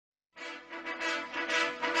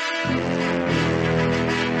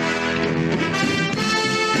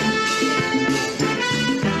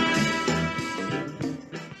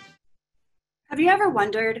you ever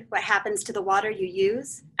wondered what happens to the water you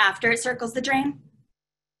use after it circles the drain?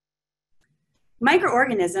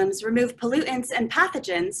 Microorganisms remove pollutants and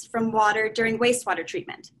pathogens from water during wastewater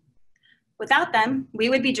treatment. Without them, we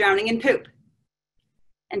would be drowning in poop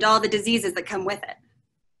and all the diseases that come with it.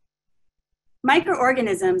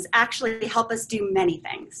 Microorganisms actually help us do many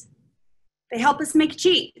things. They help us make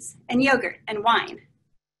cheese and yogurt and wine.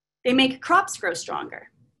 They make crops grow stronger.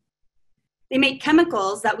 They make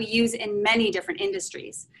chemicals that we use in many different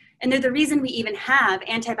industries, and they're the reason we even have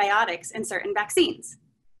antibiotics in certain vaccines.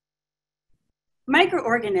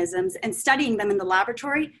 Microorganisms and studying them in the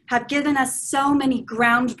laboratory have given us so many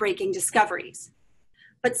groundbreaking discoveries.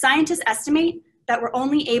 But scientists estimate that we're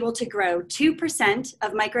only able to grow 2%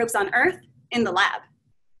 of microbes on Earth in the lab.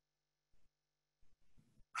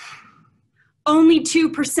 Only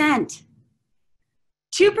 2%.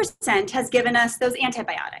 2% has given us those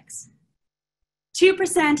antibiotics.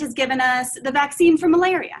 2% has given us the vaccine for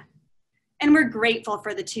malaria. And we're grateful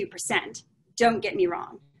for the 2%, don't get me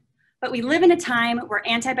wrong. But we live in a time where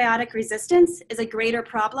antibiotic resistance is a greater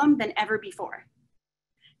problem than ever before.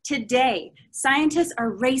 Today, scientists are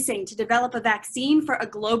racing to develop a vaccine for a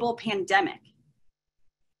global pandemic.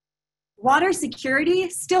 Water security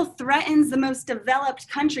still threatens the most developed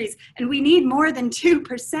countries, and we need more than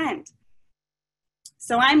 2%.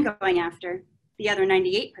 So I'm going after the other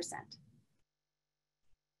 98%.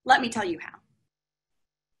 Let me tell you how.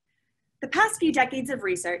 The past few decades of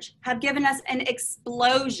research have given us an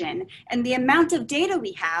explosion in the amount of data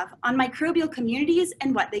we have on microbial communities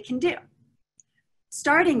and what they can do.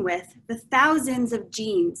 Starting with the thousands of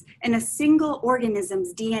genes in a single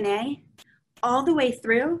organism's DNA, all the way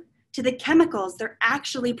through to the chemicals they're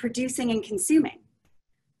actually producing and consuming.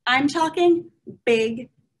 I'm talking big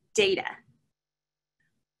data.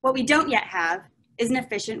 What we don't yet have is an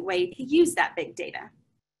efficient way to use that big data.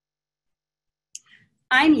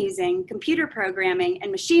 I'm using computer programming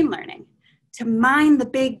and machine learning to mine the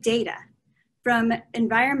big data from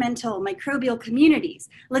environmental microbial communities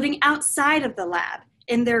living outside of the lab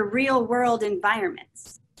in their real-world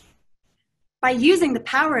environments. By using the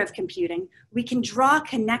power of computing, we can draw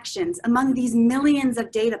connections among these millions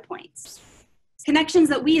of data points, connections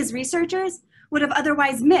that we as researchers would have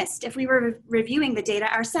otherwise missed if we were reviewing the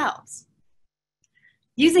data ourselves.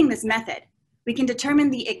 Using this method, we can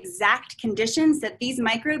determine the exact conditions that these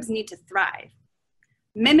microbes need to thrive,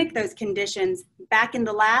 mimic those conditions back in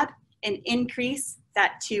the lab, and increase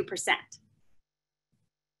that 2%.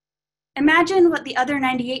 Imagine what the other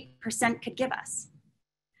 98% could give us.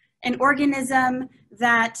 An organism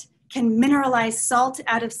that can mineralize salt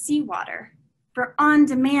out of seawater for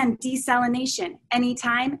on-demand desalination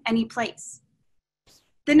anytime, any place.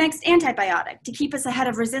 The next antibiotic to keep us ahead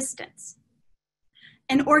of resistance.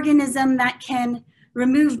 An organism that can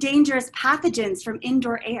remove dangerous pathogens from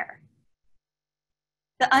indoor air.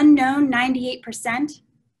 The unknown 98%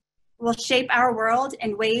 will shape our world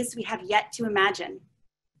in ways we have yet to imagine.